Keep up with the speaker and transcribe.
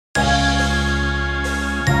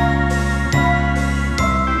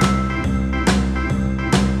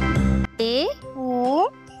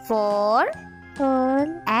for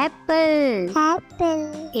apple.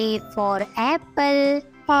 A for apple.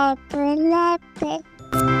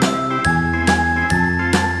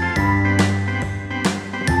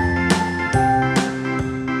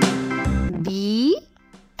 B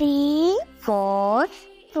for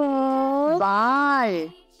ball.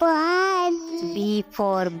 B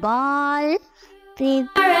for ball.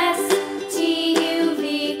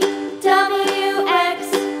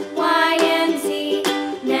 RSTUVWXYZ.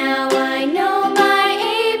 Now I know my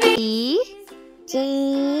ABC.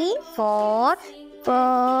 G for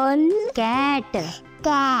cat.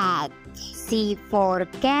 C for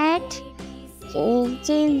cat.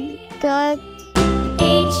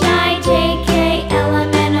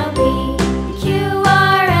 HIJKLMNOP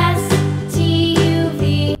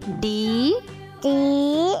QRSTUV. D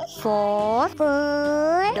for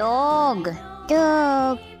dog.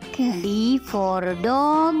 D for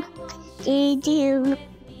dog.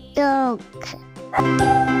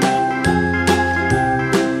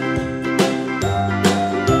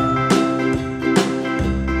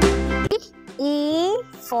 E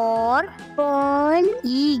for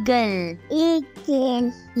eagle.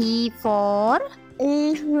 E for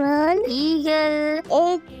eagle.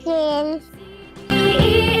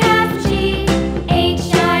 EFG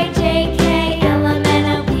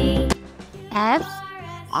HIJKLMNOP. F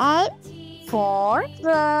for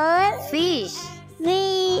fish.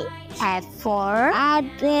 F for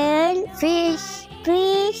fish.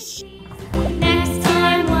 Next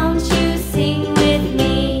time won't you sing with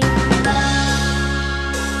me?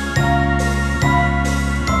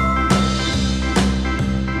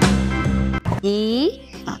 G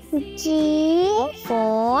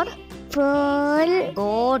for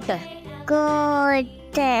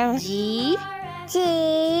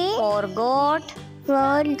goat. G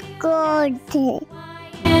for goat.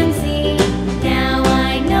 And Z. Now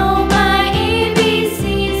I know my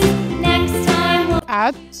ABCs. Next time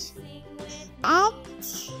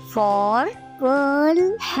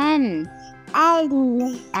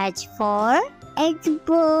H for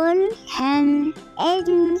hen.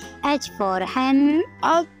 H for hen.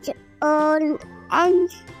 H for hen.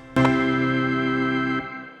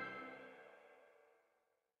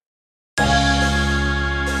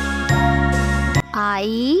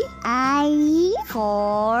 I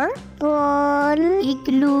for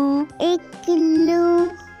igloo.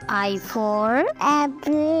 I for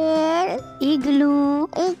igloo.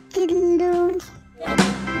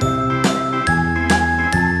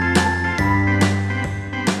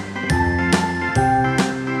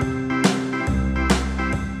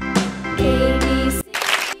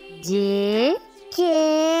 J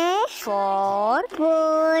for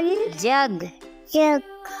jug. J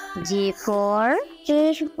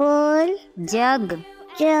for jug.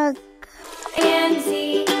 and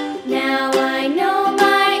Z. Now I know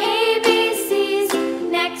my ABCs.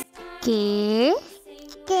 Next. K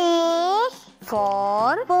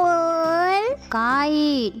for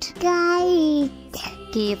kite.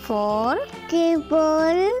 K for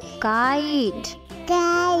kite.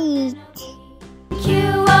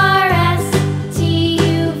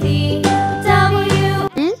 QRSTUVW.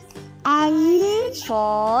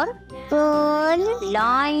 For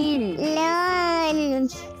lion.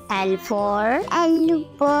 L for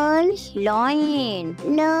lion.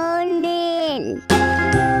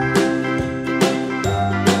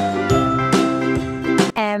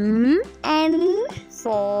 M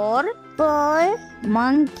for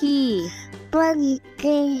monkey.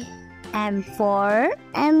 M for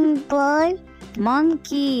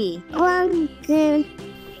monkey.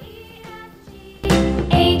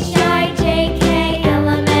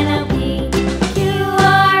 HIJKLMNOP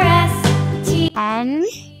QRST. N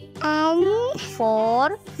for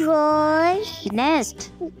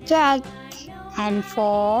nest. N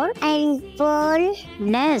for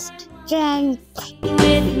nest.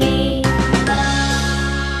 With me.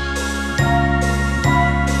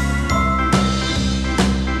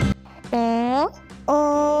 O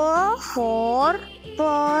for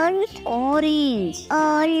orange.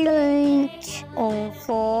 O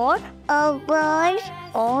for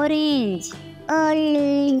orange.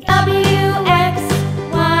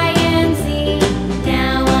 WXYZ.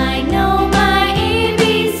 Now I know my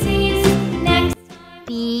ABCs. Next. P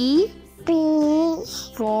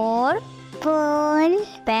for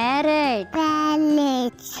parrot.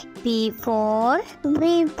 P for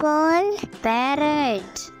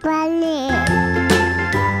parrot.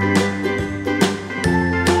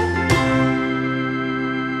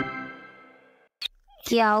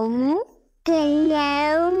 Q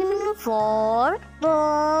for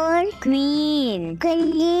queen.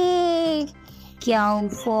 Q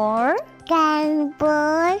for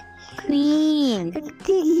Camel. queen.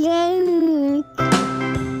 Queen.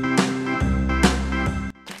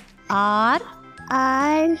 R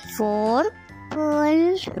R for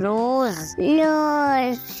for rose.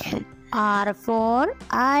 rose. R for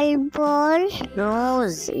R for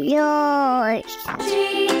rose. rose.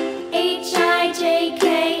 G H I J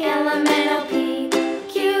K L M N O P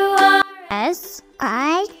Q R S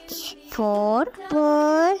H for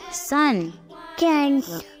for sun. sun.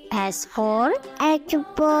 S for H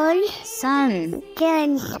for sun.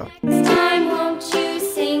 sun. This time won't you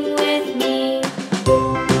sing with me?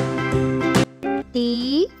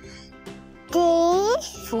 T T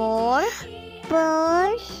for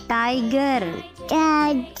for tiger.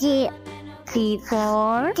 daddy. T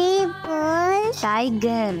for T for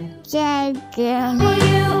tiger. tiger.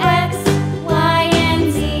 W X Y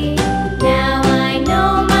and Z. Now I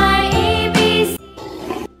know my ABC.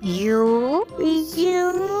 U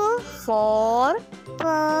U for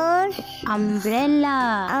for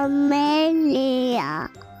umbrella. Amelia.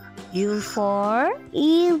 U for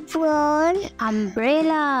E for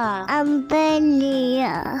umbrella.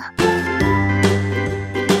 Amelia.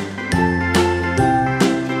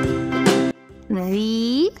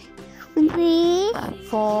 V V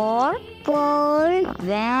for for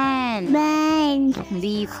van. man.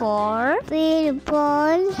 V for V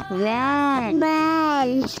for van.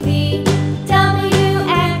 man. V W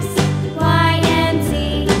X Y and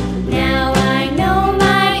Z. Now I know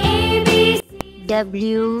my ABC.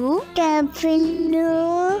 W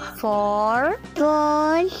W for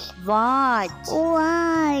for watch.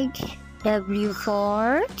 watch. W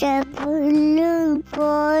for W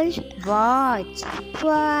for watch.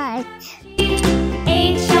 watch.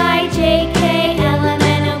 H I J K L M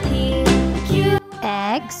N O P Q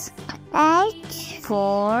X H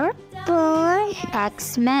for for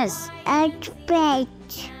Xmas.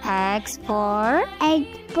 expect. X for H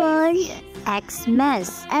for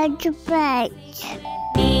Xmas. expect.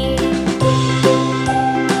 E.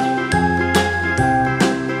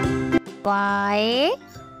 Y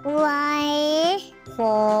Y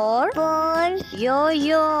for for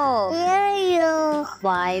yo-yo. yo-yo.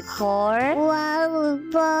 Y for Y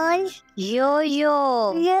for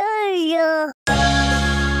yo-yo. yo-yo.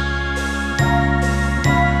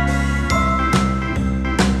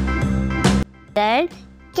 Z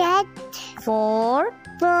Cat for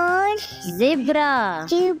for zebra.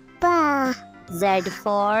 chupa. Z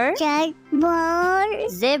for Cat for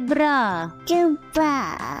zebra.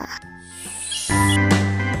 chupa.